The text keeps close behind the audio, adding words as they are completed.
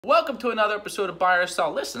Welcome to another episode of Buy or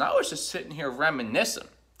Sell. Listen, I was just sitting here reminiscing,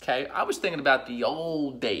 okay? I was thinking about the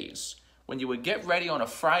old days when you would get ready on a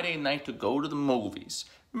Friday night to go to the movies.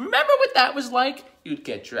 Remember what that was like? You'd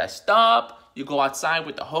get dressed up, you go outside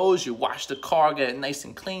with the hose, you wash the car, get it nice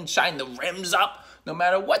and clean, shine the rims up, no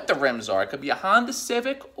matter what the rims are. It could be a Honda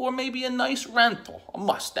Civic or maybe a nice rental, a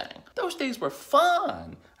Mustang. Those days were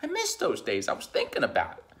fun. I miss those days. I was thinking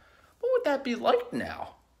about it. What would that be like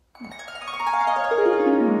now?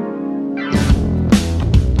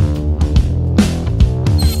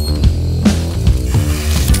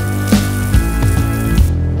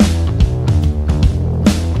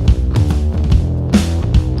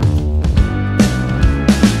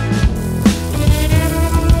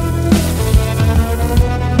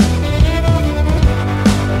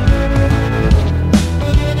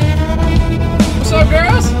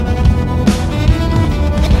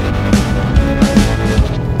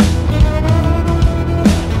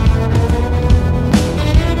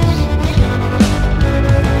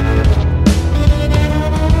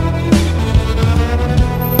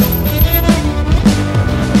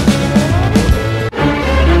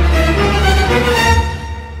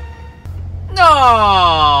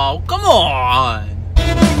 Oh, come on!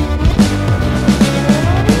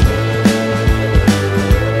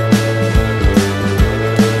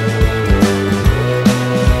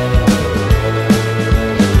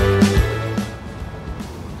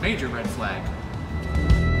 Major red flag.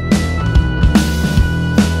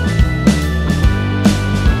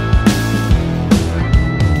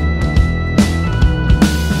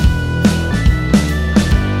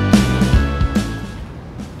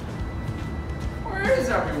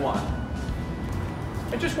 Everyone,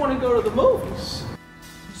 I just want to go to the movies.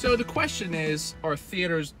 So the question is, are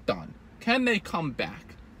theaters done? Can they come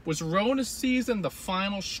back? Was Rona season the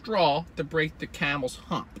final straw to break the camel's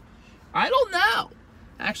hump? I don't know.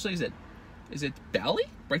 Actually, is it belly?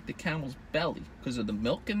 Break the camel's belly because of the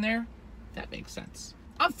milk in there? That makes sense.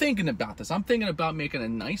 I'm thinking about this. I'm thinking about making a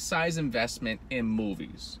nice size investment in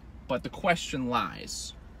movies. But the question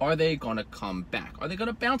lies, are they going to come back? Are they going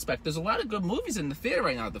to bounce back? There's a lot of good movies in the theater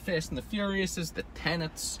right now. The Fast and the Furious, the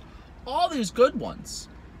Tenets, all these good ones.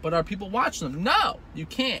 But are people watching them? No, you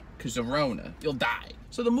can't because of Rona. You'll die.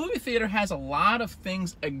 So the movie theater has a lot of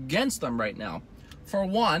things against them right now. For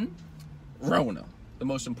one, Rona, the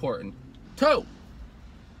most important. Two,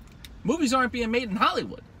 movies aren't being made in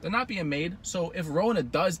Hollywood. They're not being made. So if Rona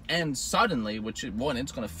does end suddenly, which it won't,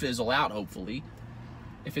 it's going to fizzle out hopefully.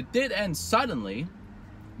 If it did end suddenly,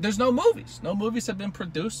 there's no movies. No movies have been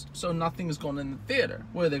produced, so nothing is going in the theater.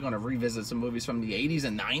 What, are they going to revisit some movies from the 80s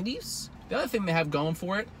and 90s? The other thing they have going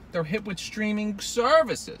for it, they're hit with streaming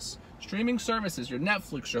services. Streaming services, your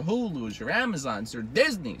Netflix, your Hulus, your Amazons, your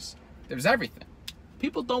Disneys. There's everything.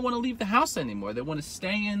 People don't want to leave the house anymore. They want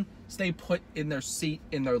to stay put in their seat,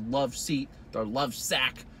 in their love seat, their love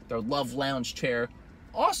sack, their love lounge chair.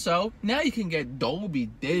 Also, now you can get Dolby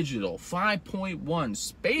Digital 5.1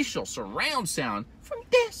 spatial surround sound from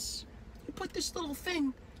this. You put this little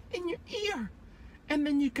thing in your ear, and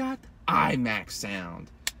then you got IMAX sound.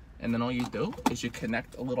 And then all you do is you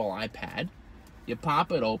connect a little iPad, you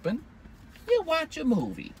pop it open, you watch a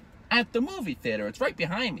movie. At the movie theater, it's right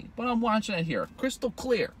behind me, but I'm watching it here, crystal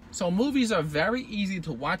clear. So movies are very easy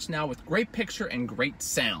to watch now with great picture and great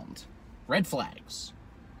sound. Red flags.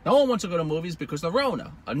 No one wants to go to movies because of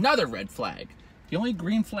Rona. Another red flag. The only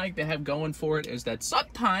green flag they have going for it is that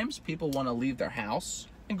sometimes people want to leave their house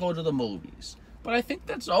and go to the movies. But I think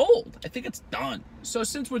that's old. I think it's done. So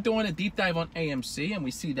since we're doing a deep dive on AMC and we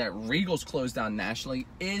see that Regal's closed down nationally,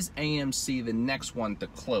 is AMC the next one to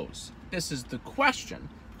close? This is the question.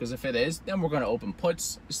 Because if it is, then we're going to open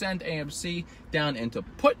puts, send AMC down into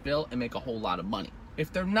Putville and make a whole lot of money.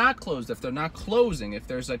 If they're not closed, if they're not closing, if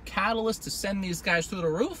there's a catalyst to send these guys through the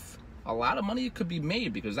roof, a lot of money could be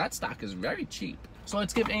made because that stock is very cheap. So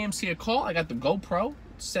let's give AMC a call. I got the GoPro.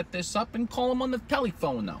 Set this up and call them on the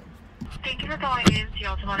telephone now. Thank you for calling AMC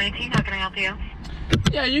Ultima 19. How can I help you?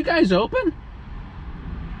 Yeah, you guys open?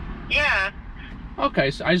 Yeah. Okay,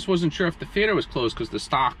 so I just wasn't sure if the theater was closed because the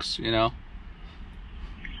stocks, you know.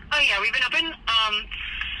 Oh yeah, we've been open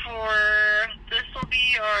for, this will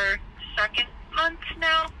be our second month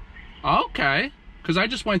now. Okay, because I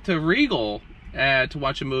just went to Regal to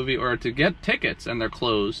watch a movie or to get tickets and they're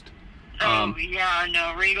closed. Oh yeah,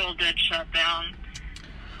 no, Regal did shut down.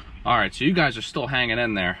 Alright, so you guys are still hanging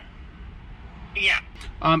in there. Yeah.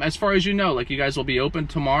 As far as you know, like you guys will be open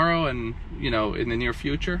tomorrow and, you know, in the near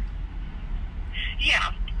future?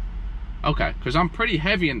 Yeah. Okay, because I'm pretty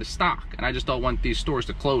heavy into stock, and I just don't want these stores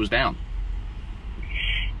to close down.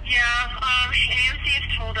 Yeah, AMC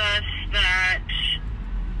has told us that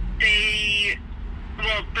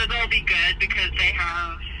be good because they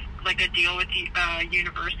have like a deal with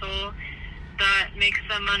Universal that makes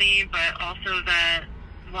them money, but also that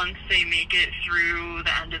once they make it through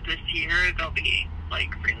the end of this year, they'll be like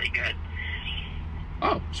really good.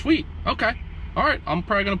 Oh, sweet. Okay. All right. I'm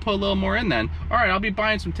probably going to put a little more in then. All right. I'll be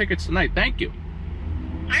buying some tickets tonight. Thank you.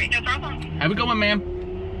 All right. No problem. Have a good one,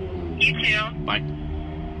 ma'am. You too. Bye.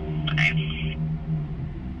 Bye.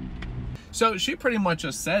 So she pretty much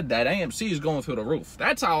just said that AMC is going through the roof.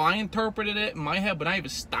 That's how I interpreted it in my head, but I have a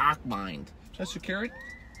stock mind. Is that secured?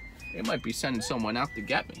 It might be sending someone out to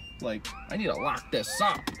get me. Like, I need to lock this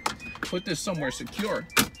up. Put this somewhere secure.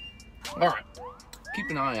 All right.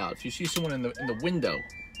 Keep an eye out. If you see someone in the window,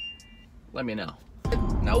 let me know.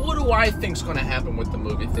 Now, what do I think is going to happen with the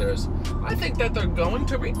movie theaters? I think that they're going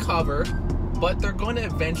to recover, but they're going to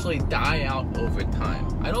eventually die out over time.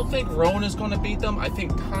 I don't think Rona is going to beat them. I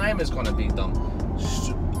think time is going to beat them.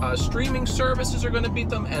 Streaming services are going to beat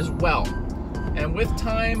them as well. And with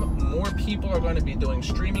time, more people are going to be doing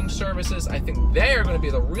streaming services. I think they are going to be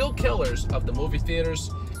the real killers of the movie theaters.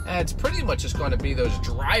 And it's pretty much just going to be those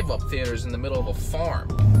drive-up theaters in the middle of a farm.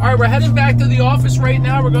 All right, we're heading back to the office right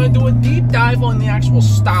now. We're going to do a deep dive on the actual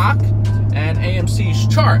stock and AMC's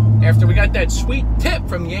chart. After we got that sweet tip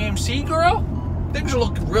from the AMC girl, things are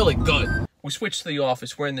looking really good. We switched to the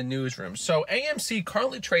office. We're in the newsroom. So AMC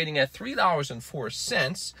currently trading at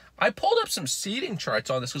 $3.04. I pulled up some seating charts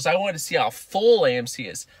on this because I wanted to see how full AMC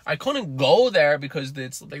is. I couldn't go there because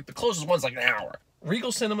it's like the closest one's like an hour.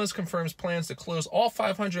 Regal Cinemas confirms plans to close all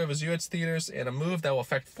 500 of its U.S. theaters in a move that will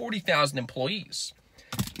affect 40,000 employees.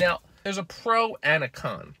 Now, there's a pro and a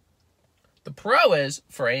con. The pro is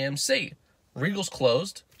for AMC. Regal's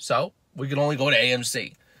closed, so we can only go to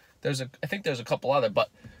AMC. I think there's a couple other, but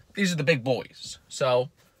these are the big boys. So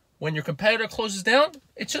when your competitor closes down,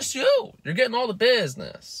 it's just you. You're getting all the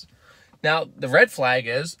business. Now, the red flag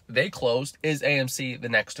is they closed. Is AMC the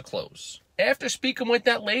next to close? After speaking with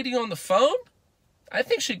that lady on the phone, I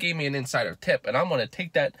think she gave me an insider tip, and I'm going to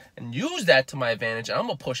take that and use that to my advantage, and I'm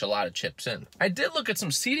going to push a lot of chips in. I did look at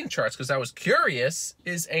some seating charts because I was curious,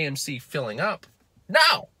 is AMC filling up?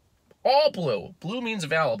 No. All blue. Blue means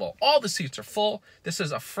available. All the seats are full. This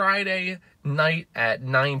is a Friday night at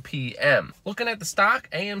 9 p.m. Looking at the stock,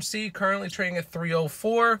 AMC currently trading at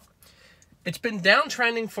 $3.04. It's been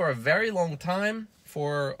downtrending for a very long time,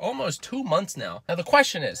 for almost 2 months now. Now the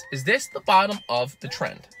question is this the bottom of the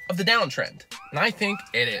trend, of the downtrend? And I think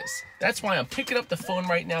it is. That's why I'm picking up the phone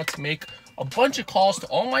right now to make a bunch of calls to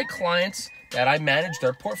all my clients that I manage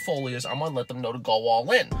their portfolios. I'm gonna let them know to go all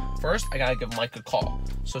in. First, I gotta give Mike a call.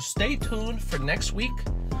 So stay tuned for next week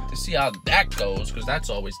to see how that goes, because that's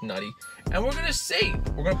always nutty. And we're gonna see.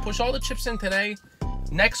 We're gonna push all the chips in today.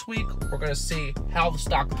 Next week, we're going to see how the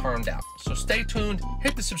stock turned out. So stay tuned.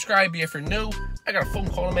 Hit the subscribe if you're new. I got a phone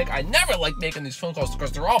call to make. I never like making these phone calls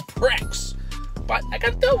because they're all pricks. But I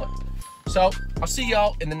got to do it. So I'll see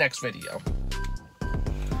y'all in the next video.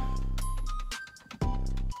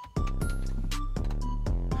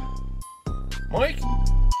 Mike?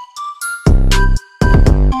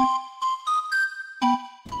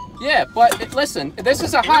 Yeah, but listen, this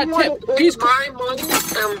is a hot tip. He's my money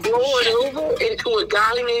and blow it over into a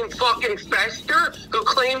guy named fucking Fester who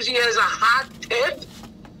claims he has a hot tip.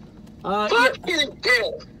 Fucking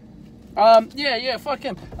dick. Yeah, fuck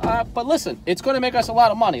him. But listen, it's going to make us a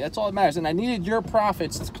lot of money. That's all that matters. And I needed your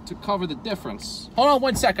profits to cover the difference. Hold on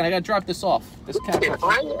 1 second. I got to drop this off. This camera.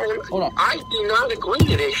 Hold on. I do not agree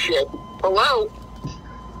to this shit. Hello?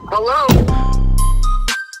 Hello?